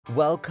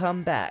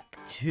Welcome back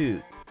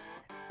to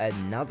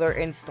another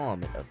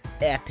installment of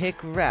Epic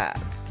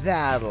Rap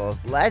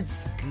Battles.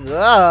 Let's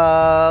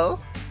go!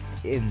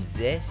 In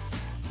this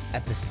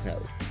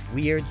episode,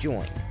 we are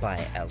joined by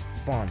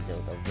Alfonso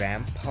the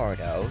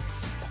Rampardos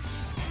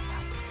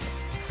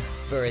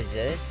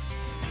versus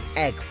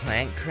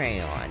Eggplant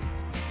Crayon.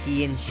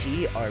 He and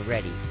she are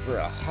ready for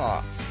a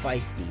hot,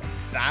 feisty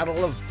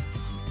battle of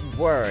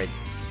words,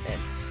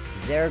 and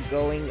they're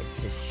going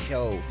to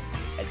show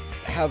and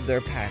have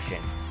their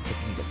passion to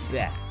be the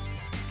best.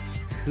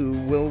 Who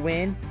will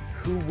win?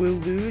 Who will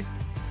lose?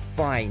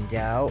 Find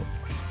out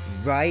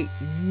right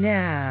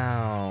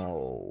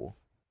now.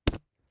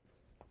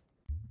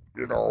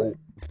 You know,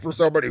 for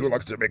somebody who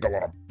likes to make a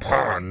lot of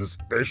puns,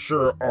 they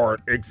sure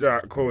aren't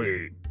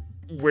exactly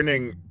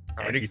winning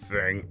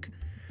anything.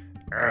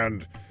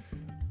 And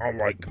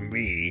unlike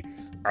me,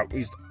 at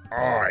least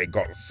I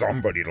got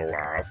somebody to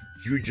laugh.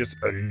 You just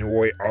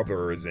annoy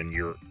others and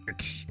you're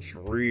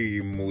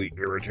extremely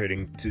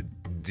irritating to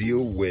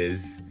deal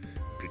with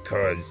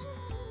because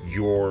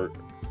you're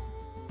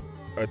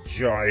a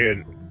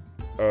giant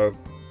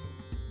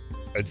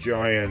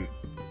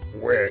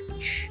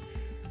witch.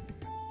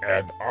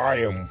 And I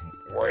am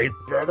way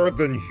better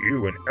than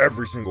you in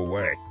every single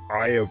way.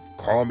 I have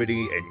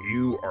comedy and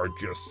you are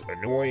just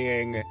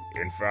annoying.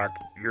 In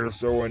fact, you're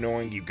so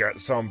annoying you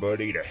get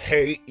somebody to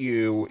hate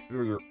you.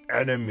 You're your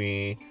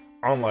enemy.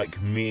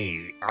 Unlike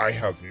me, I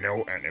have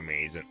no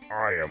enemies and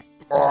I am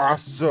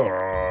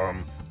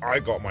awesome. I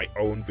got my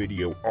own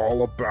video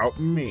all about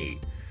me.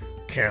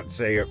 Can't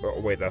say it. Oh,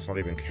 wait, that's not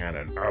even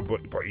canon.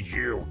 But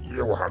you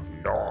have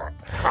not.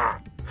 Ha!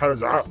 How does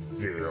that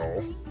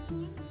feel?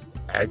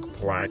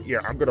 Eggplant, yeah,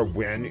 I'm gonna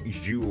win.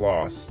 You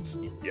lost.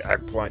 Yeah,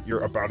 Eggplant,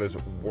 you're about as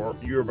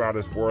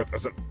worth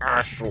as an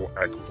actual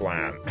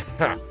eggplant.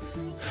 Ha,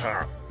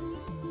 ha.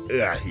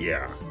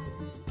 Yeah.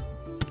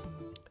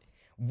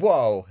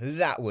 Whoa,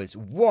 that was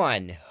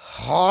one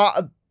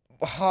hot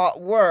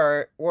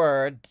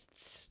word.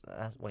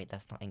 Wait,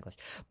 that's not English.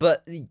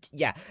 But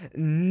yeah,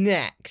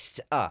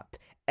 next up,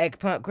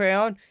 Eggplant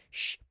Crayon,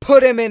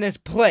 put him in his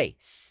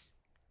place.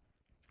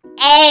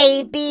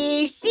 A,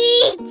 B,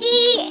 C, D,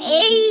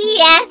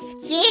 E, F,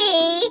 G,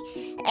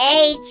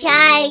 H,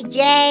 I,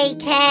 J,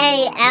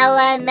 K, L,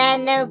 M,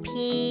 N, O,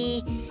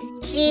 P,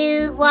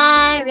 Q,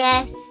 R,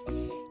 S,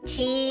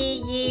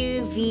 T,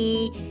 U,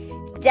 V,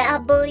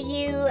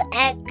 W,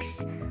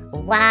 X,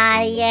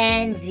 Y,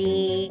 and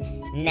Z.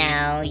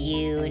 Now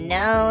you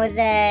know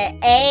the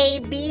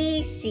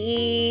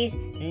ABCs.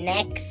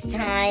 Next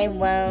time,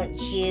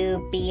 won't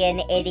you be an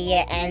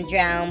idiot and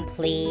drown,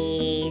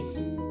 please?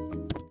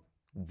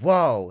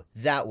 Whoa,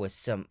 that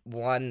was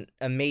one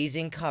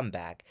amazing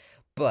comeback.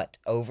 But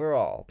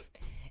overall,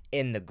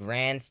 in the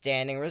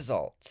grandstanding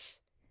results,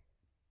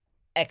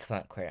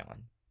 Eggplant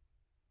Crayon,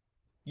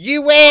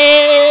 you win!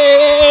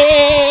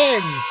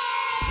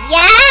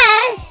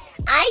 Yes!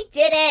 I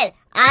did it!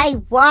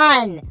 I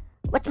won!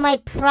 What's my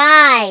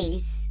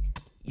prize?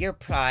 Your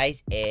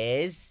prize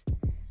is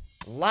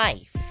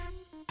life.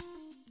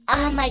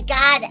 Oh my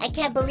god, I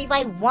can't believe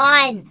I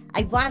won!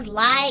 I won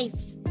life!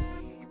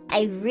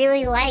 I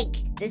really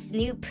like this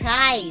new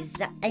prize.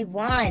 I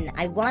won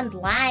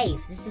life.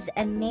 This is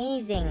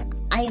amazing.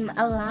 I'm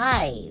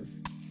alive.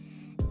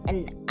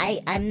 And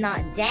I'm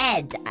not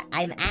dead.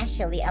 I'm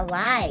actually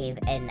alive.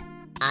 And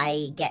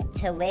I get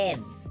to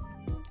live.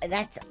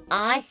 That's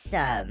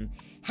awesome.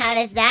 How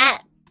does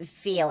that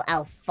feel,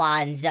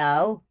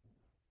 Alfonso?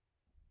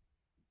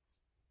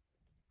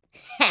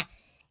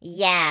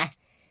 Yeah,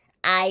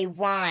 I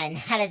won.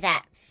 How does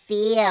that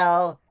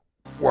feel?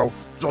 Well,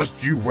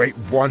 just you wait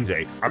one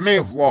day. I may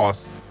have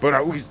lost, but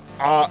at least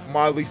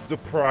the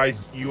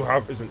prize you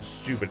have isn't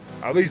stupid.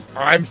 At least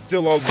I'm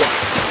still alive.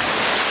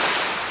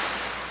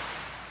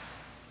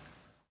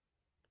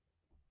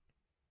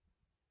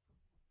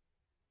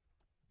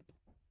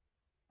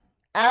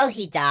 Oh,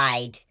 he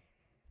died.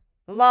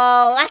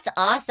 Lol, that's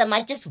awesome.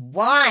 I just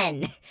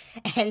won.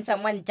 And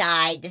someone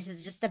died. This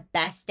is just the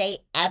best day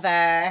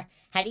ever.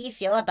 How do you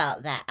feel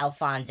about that,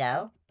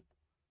 Alfonso?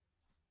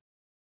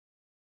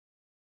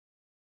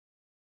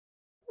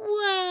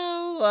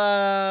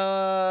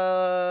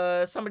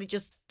 Well, somebody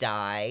just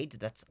died.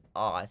 That's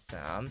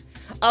awesome.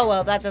 Oh,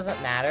 well, that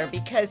doesn't matter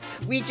because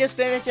we just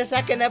finished the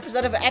second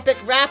episode of Epic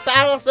Rap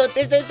Battle, so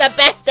this is the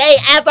best day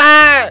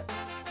ever!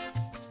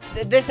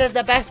 This is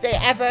the best day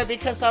ever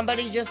because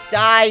somebody just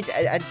died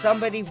and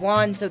somebody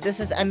won, so this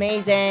is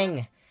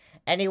amazing.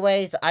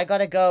 Anyways, I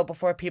gotta go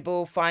before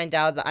people find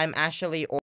out that I'm actually